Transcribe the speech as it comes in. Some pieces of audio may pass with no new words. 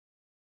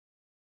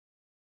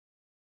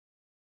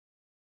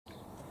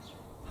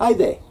Hi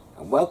there,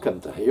 and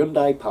welcome to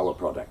Hyundai Power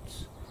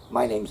Products.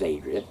 My name's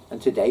Adrian, and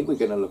today we're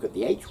going to look at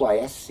the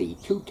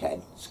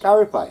HYSC210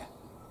 scarifier.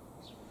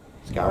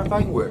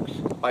 Scarifying works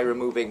by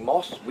removing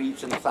moss,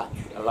 weeds and thatch,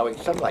 allowing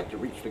sunlight to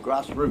reach the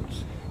grass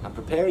roots and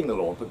preparing the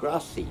lawn for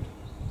grass seed.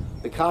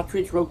 The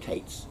cartridge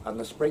rotates and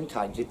the spring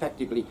tines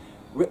effectively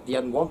rip the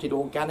unwanted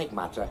organic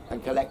matter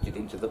and collect it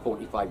into the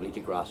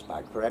 45-litre grass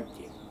bag for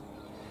emptying.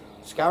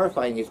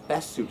 Scarifying is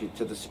best suited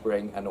to the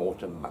spring and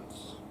autumn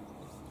months.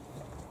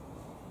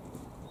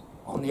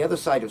 On the other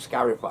side of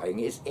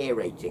scarifying is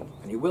aerating,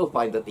 and you will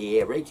find that the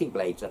aerating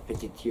blades are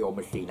fitted to your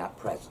machine at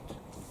present.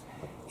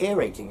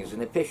 Aerating is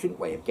an efficient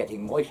way of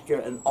getting moisture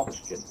and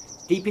oxygen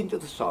deep into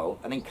the soil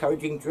and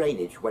encouraging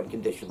drainage when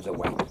conditions are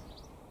wet.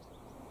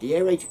 The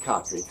aerator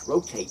cartridge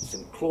rotates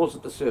and claws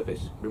at the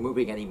surface,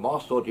 removing any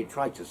moss or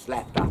detritus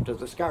left after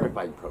the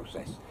scarifying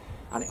process,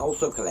 and it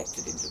also collects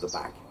it into the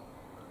bag.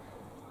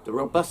 The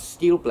robust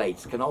steel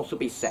blades can also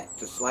be set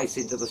to slice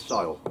into the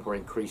soil for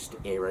increased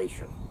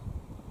aeration.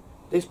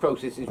 This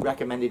process is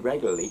recommended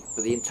regularly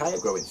for the entire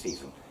growing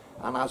season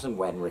and as and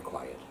when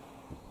required.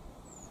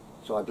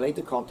 So I've laid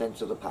the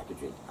contents of the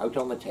packaging out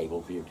on the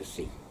table for you to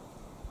see.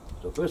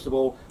 So first of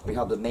all, we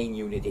have the main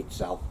unit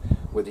itself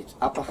with its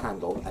upper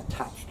handle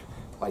attached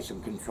by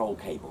some control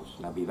cables.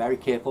 Now be very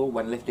careful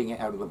when lifting it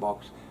out of the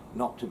box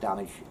not to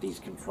damage these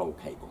control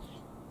cables.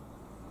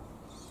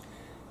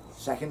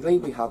 Secondly,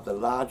 we have the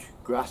large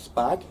grass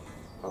bag.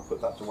 I'll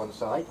put that to one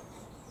side.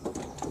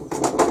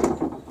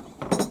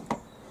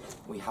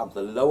 We have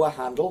the lower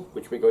handle,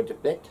 which we're going to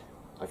fit.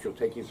 I shall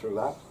take you through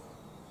that.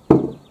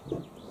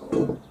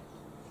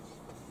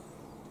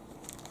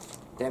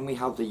 Then we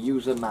have the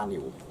user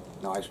manual.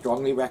 Now I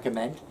strongly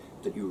recommend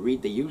that you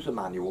read the user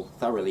manual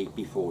thoroughly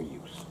before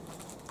use.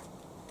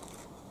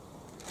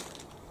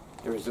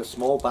 There is a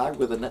small bag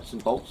with the nuts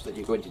and bolts that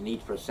you're going to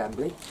need for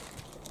assembly.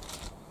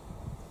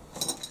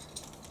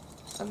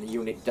 And the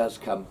unit does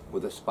come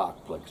with a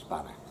spark plug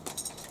spanner.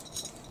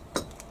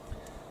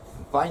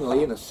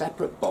 Finally, in a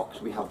separate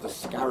box, we have the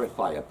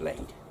scarifier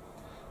blade.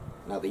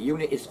 Now the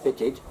unit is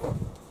fitted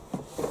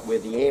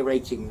with the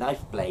aerating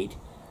knife blade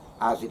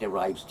as it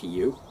arrives to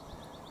you,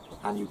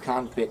 and you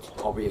can fit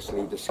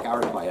obviously the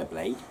scarifier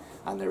blade,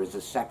 and there is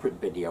a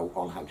separate video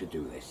on how to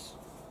do this.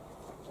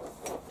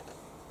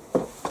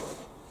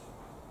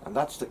 And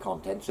that's the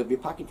contents of your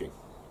packaging.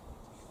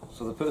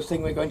 So the first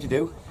thing we're going to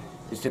do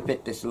is to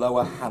fit this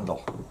lower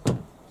handle.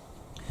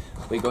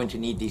 We're going to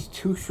need these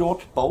two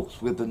short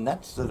bolts with the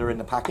nuts that are in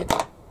the packet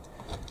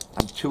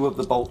and two of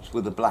the bolts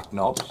with the black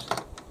knobs,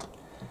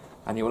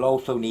 and you will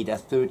also need a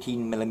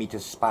 13mm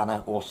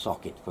spanner or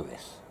socket for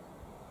this.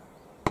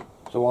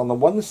 So on the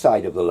one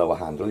side of the lower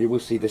handle you will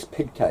see this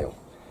pigtail.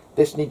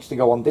 This needs to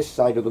go on this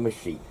side of the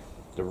machine,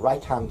 the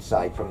right hand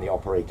side from the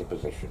operator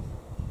position.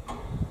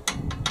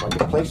 I'm going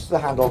to place the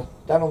handle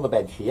down on the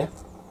bench here,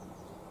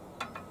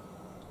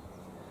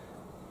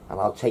 and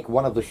I'll take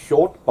one of the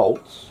short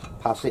bolts,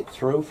 pass it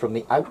through from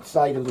the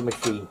outside of the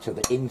machine to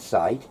the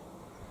inside,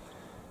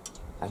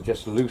 and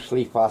just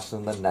loosely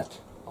fasten the nut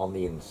on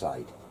the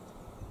inside.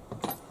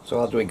 So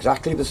I'll do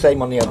exactly the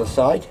same on the other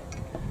side.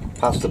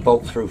 Pass the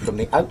bolt through from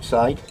the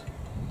outside,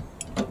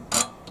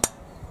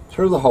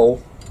 through the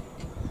hole,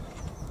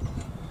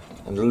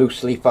 and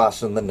loosely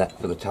fasten the nut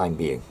for the time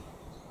being.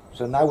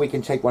 So now we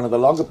can take one of the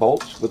longer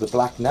bolts with the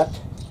black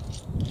nut,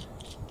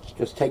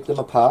 just take them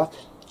apart,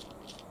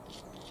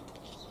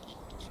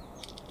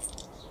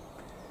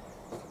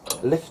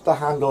 lift the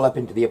handle up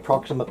into the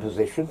approximate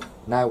position.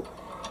 Now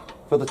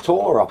for the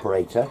taller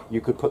operator you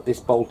could put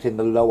this bolt in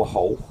the lower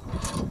hole.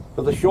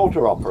 For the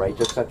shorter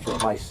operator such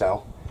as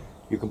myself,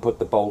 you can put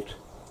the bolt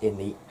in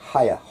the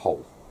higher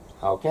hole.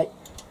 Okay,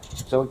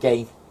 so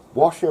again,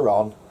 washer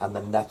on and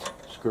the nut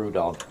screwed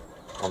on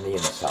the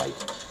inside.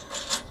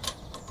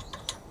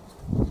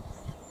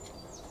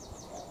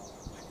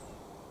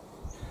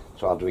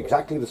 So I'll do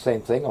exactly the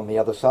same thing on the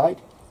other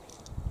side.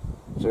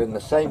 So in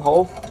the same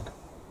hole,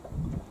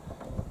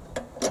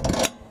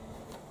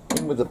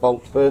 in with the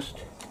bolt first,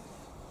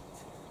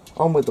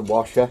 on with the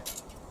washer,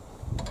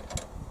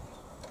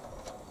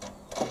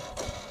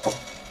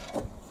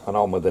 and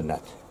on with the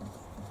nut.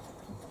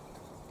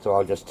 So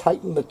I'll just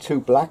tighten the two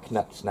black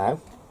nuts now,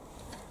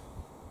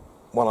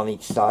 one on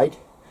each side,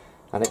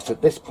 and it's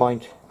at this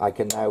point I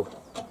can now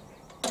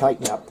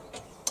tighten up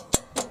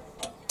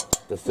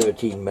the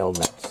 13mm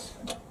nuts.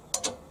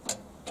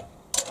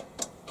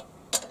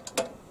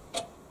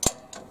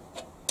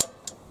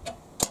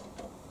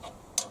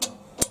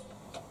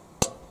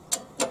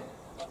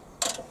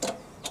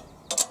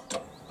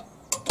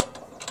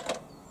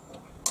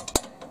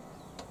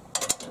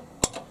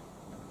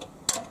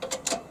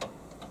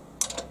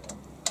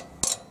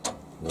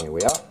 There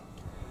we are.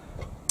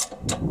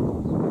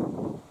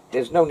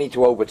 There's no need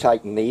to over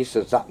tighten these,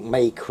 as that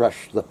may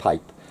crush the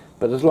pipe,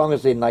 but as long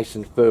as they're nice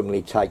and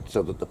firmly tight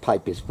so that the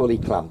pipe is fully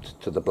clamped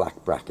to the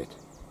black bracket.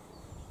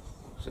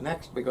 So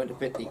next we're going to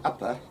fit the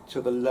upper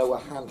to the lower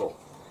handle.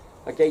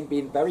 Again,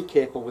 being very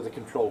careful with the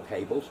control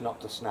cables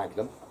not to snag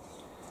them.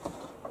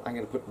 I'm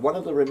going to put one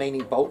of the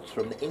remaining bolts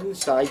from the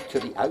inside to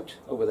the out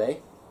over there,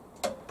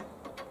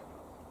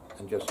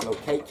 and just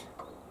locate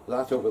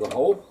that over the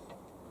hole.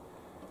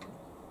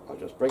 I'll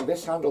just bring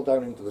this handle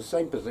down into the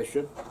same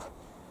position,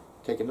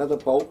 take another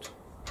bolt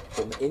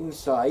from the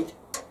inside,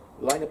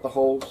 line up the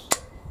holes,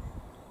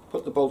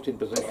 put the bolt in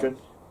position.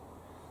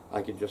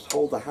 I can just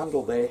hold the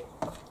handle there,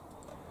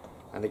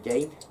 and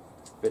again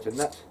fit a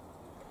nut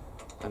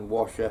and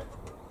washer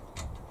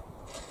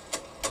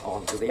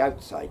onto the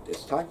outside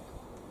this time.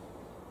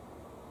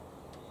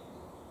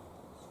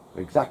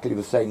 Exactly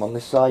the same on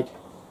this side,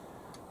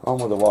 on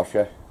with the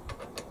washer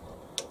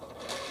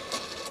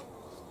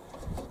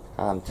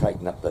and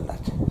tighten up the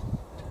nut.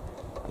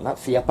 And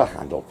that's the upper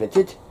handle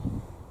fitted.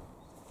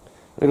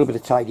 A little bit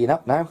of tidying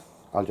up now.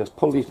 I'll just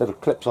pull these little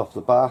clips off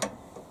the bar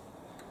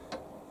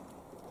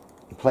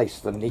and place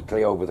them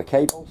neatly over the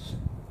cables.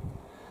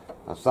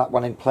 That's that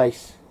one in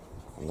place,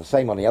 and the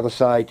same on the other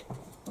side.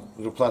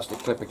 Little plastic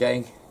clip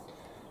again.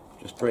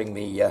 Just bring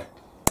the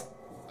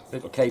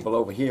little cable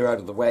over here out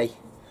of the way,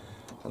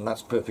 and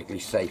that's perfectly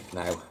safe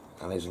now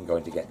and isn't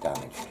going to get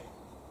damaged.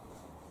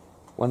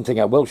 One thing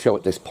I will show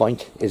at this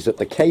point is that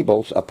the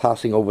cables are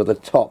passing over the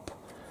top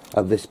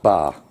of this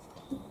bar.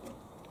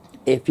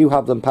 If you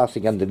have them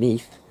passing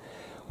underneath,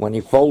 when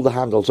you fold the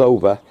handles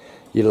over,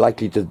 you're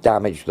likely to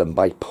damage them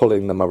by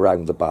pulling them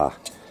around the bar.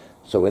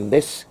 So in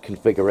this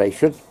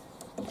configuration,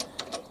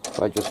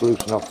 if I just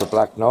loosen off the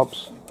black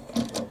knobs,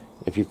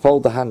 if you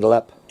fold the handle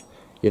up,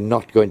 you're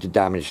not going to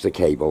damage the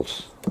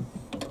cables.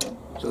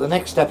 So the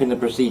next step in the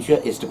procedure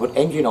is to put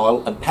engine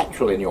oil and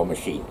petrol in your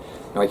machine.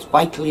 Now it's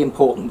vitally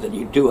important that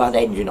you do add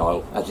engine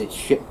oil, as it's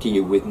shipped to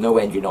you with no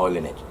engine oil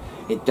in it.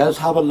 It does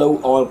have a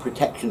low oil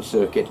protection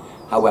circuit,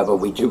 however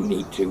we do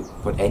need to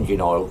put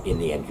engine oil in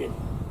the engine.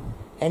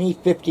 Any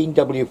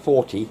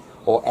 15W40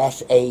 or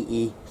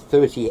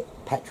SAE30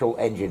 petrol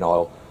engine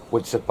oil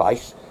would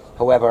suffice.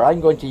 However,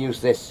 I'm going to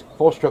use this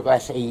 4-stroke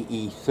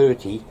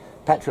SAE30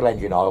 petrol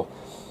engine oil,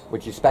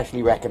 which is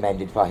specially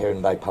recommended for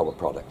Hyundai power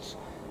products.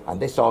 And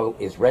this oil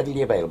is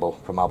readily available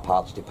from our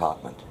parts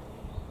department.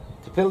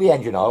 To fill the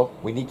engine oil,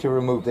 we need to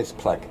remove this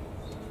plug.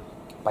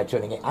 By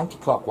turning it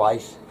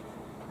anti-clockwise,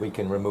 we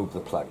can remove the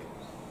plug.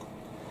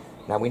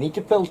 Now we need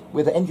to fill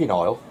with engine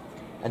oil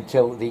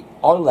until the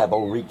oil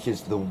level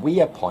reaches the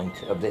weir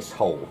point of this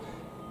hole.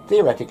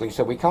 Theoretically,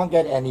 so we can't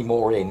get any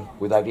more in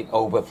without it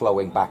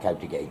overflowing back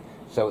out again.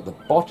 So at the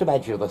bottom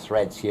edge of the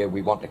threads here,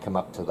 we want to come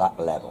up to that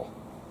level.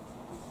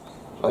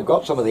 So I've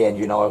got some of the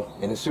engine oil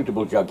in a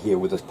suitable jug here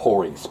with a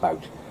pouring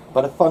spout,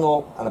 but a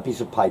funnel and a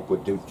piece of pipe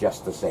would do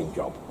just the same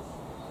job.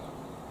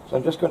 So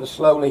I'm just going to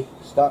slowly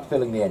start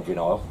filling the engine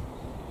oil.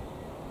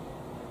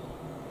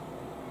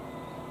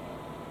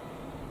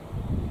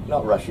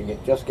 Not rushing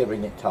it, just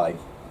giving it time.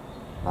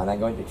 And I'm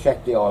going to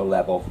check the oil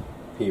level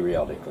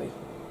periodically.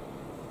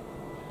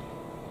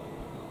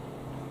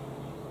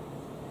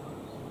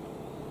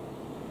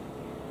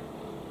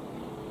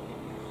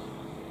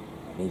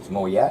 Needs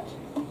more yet.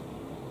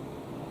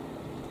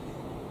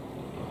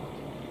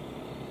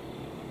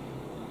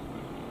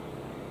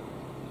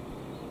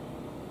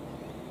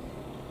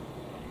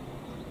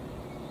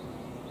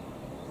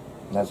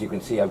 And as you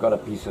can see, I've got a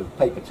piece of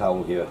paper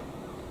towel here,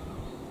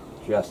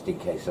 just in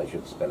case I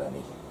should spill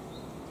any.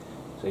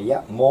 So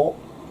yeah, more.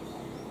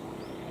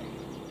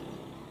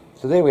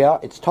 So there we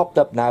are, it's topped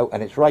up now,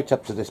 and it's right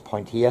up to this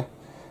point here,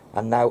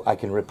 and now I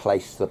can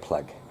replace the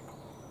plug.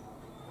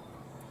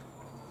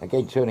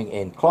 Again, turning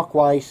in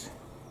clockwise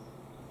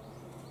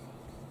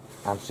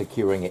and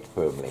securing it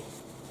firmly.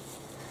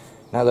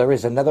 Now there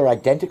is another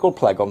identical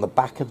plug on the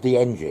back of the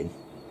engine.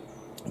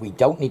 We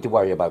don't need to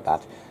worry about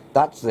that.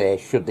 That's there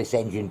should this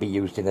engine be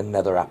used in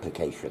another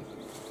application.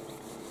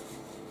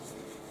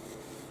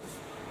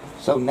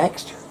 So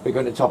next, we're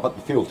going to top up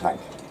the fuel tank.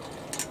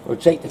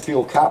 Rotate the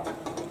fuel cap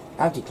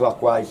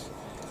anti-clockwise,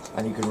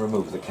 and you can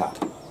remove the cap.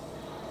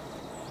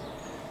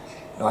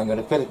 Now I'm going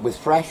to fill it with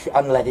fresh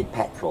unleaded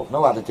petrol,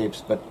 no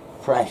additives, but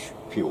fresh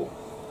fuel.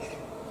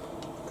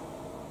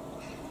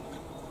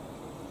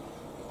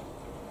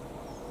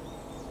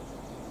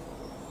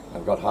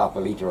 I've got half a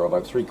litre or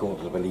about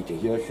 3/4 of a litre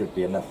here, should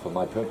be enough for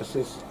my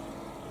purposes.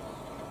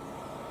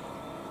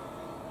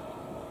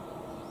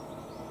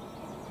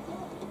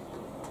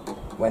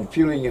 When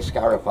fueling your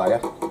scarifier,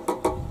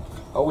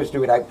 always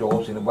do it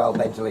outdoors in a well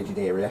ventilated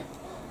area,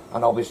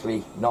 and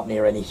obviously not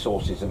near any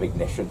sources of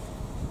ignition.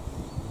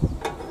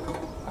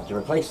 And to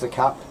replace the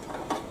cap,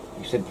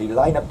 you simply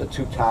line up the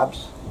two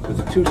tabs with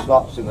the two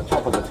slots in the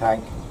top of the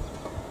tank,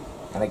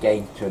 and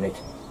again turn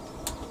it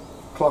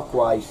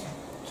clockwise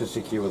to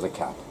secure the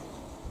cap.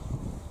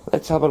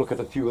 Let's have a look at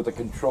a few of the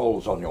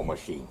controls on your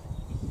machine.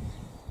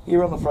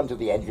 Here on the front of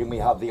the engine we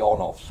have the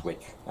on-off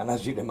switch, and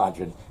as you'd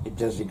imagine, it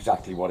does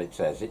exactly what it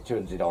says. It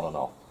turns it on and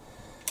off.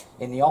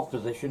 In the off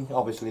position,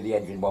 obviously the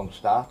engine won't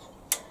start.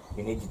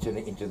 You need to turn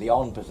it into the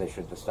on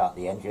position to start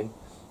the engine,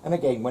 and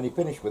again, when you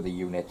finish with the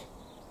unit,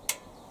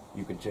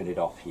 you can turn it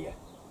off here.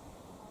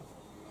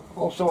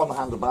 Also on the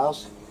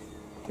handlebars,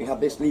 we have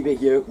this lever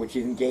here which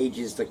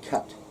engages the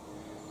cut.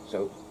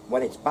 So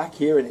when it's back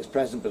here in its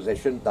present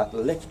position, that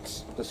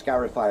lifts the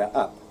scarifier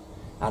up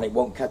and it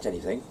won't cut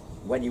anything.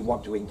 When you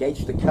want to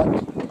engage the cut,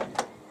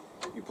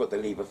 put the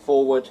lever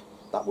forward,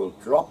 that will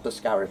drop the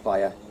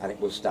scarifier and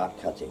it will start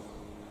cutting.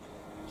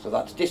 So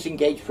that's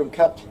disengaged from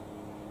cut,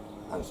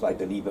 and slide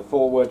the lever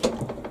forward.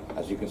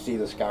 As you can see,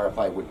 the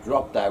scarifier would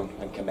drop down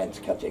and commence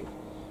cutting.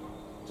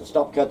 To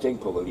stop cutting,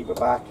 pull the lever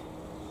back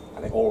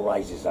and it all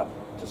rises up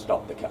to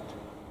stop the cut.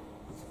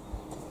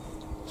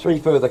 3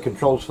 further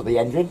controls for the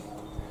engine.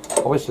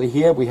 Obviously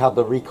here we have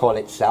the recoil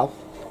itself.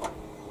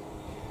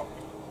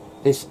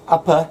 This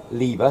upper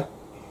lever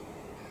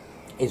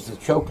is the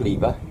choke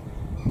lever.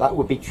 That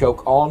would be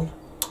choke on,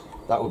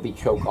 that would be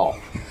choke off.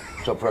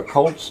 So for a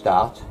cold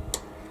start,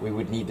 we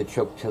would need the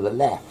choke to the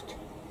left.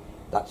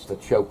 That's the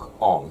choke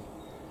on.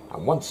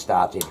 And once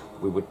started,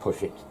 we would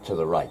push it to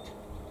the right.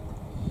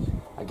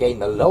 Again,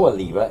 the lower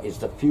lever is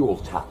the fuel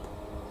tap.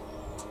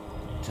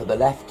 To the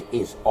left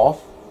is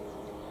off,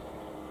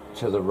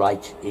 to the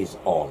right is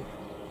on.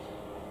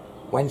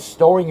 When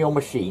storing your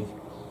machine,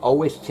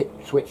 always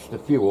switch the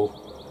fuel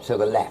to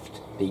the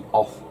left, the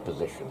off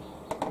position.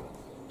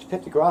 To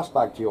fit the grass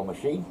bag to your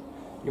machine,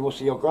 you will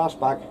see your grass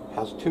bag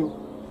has 2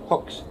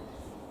 hooks.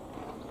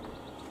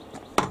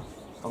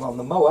 And on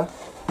the mower,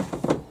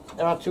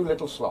 there are 2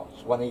 little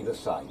slots, one either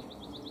side.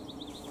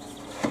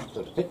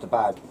 So to fit the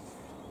bag,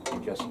 you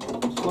just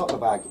slot the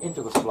bag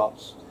into the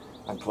slots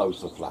and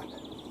close the flap.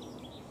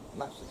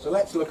 And that's it. So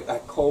let's look at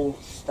a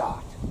cold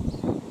start.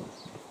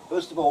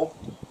 First of all,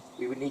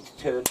 we would need to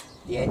turn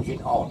the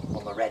engine on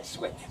the red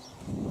switch.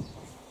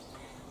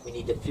 We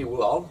need the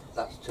fuel on,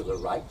 that's to the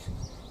right,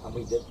 and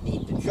we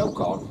need the choke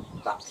on,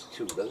 that's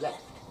to the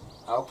left.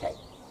 Okay.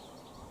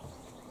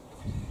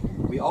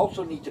 We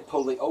also need to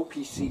pull the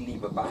OPC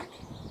lever back.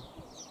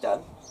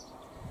 Done.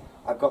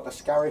 I've got the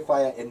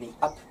scarifier in the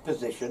up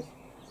position,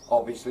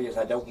 obviously, as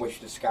I don't wish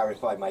to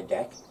scarify my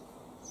deck.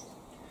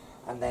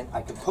 And then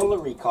I can pull the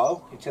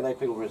recoil until I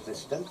feel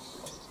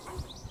resistance.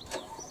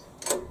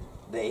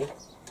 There.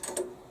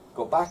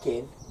 Go back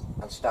in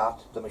and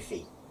start the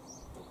machine.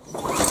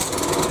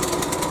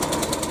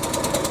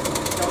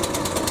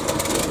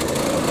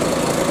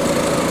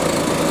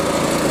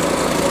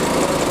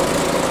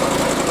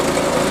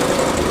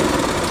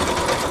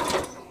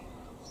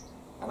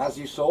 And as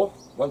you saw,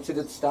 once it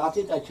had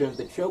started, I turned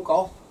the choke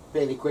off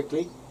fairly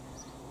quickly,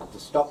 and to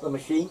stop the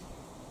machine,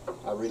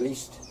 I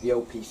released the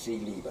OPC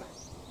lever.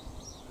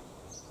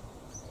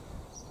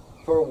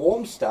 For a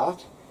warm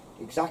start,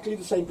 exactly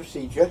the same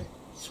procedure.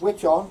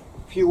 Switch on,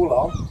 fuel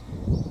on.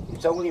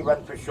 It's only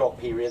run for a short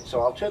period,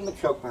 so I'll turn the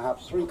choke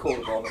perhaps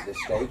 3/4 on at this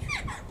stage,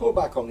 pull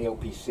back on the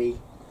OPC.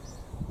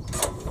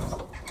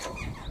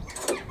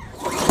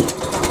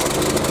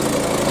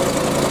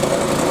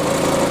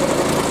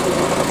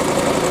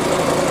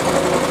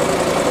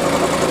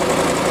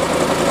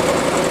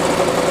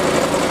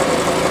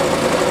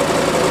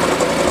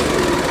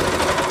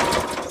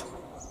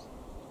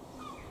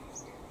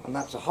 And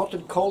that's a hot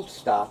and cold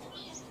start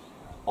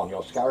on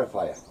your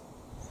scarifier.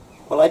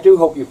 Well, I do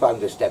hope you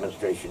found this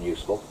demonstration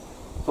useful.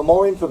 For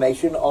more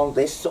information on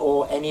this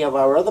or any of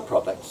our other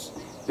products,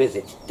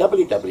 visit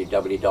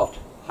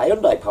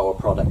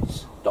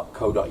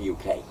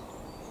www.hyundaipowerproducts.co.uk.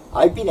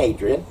 I've been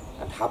Adrian,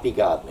 and happy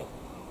gardening.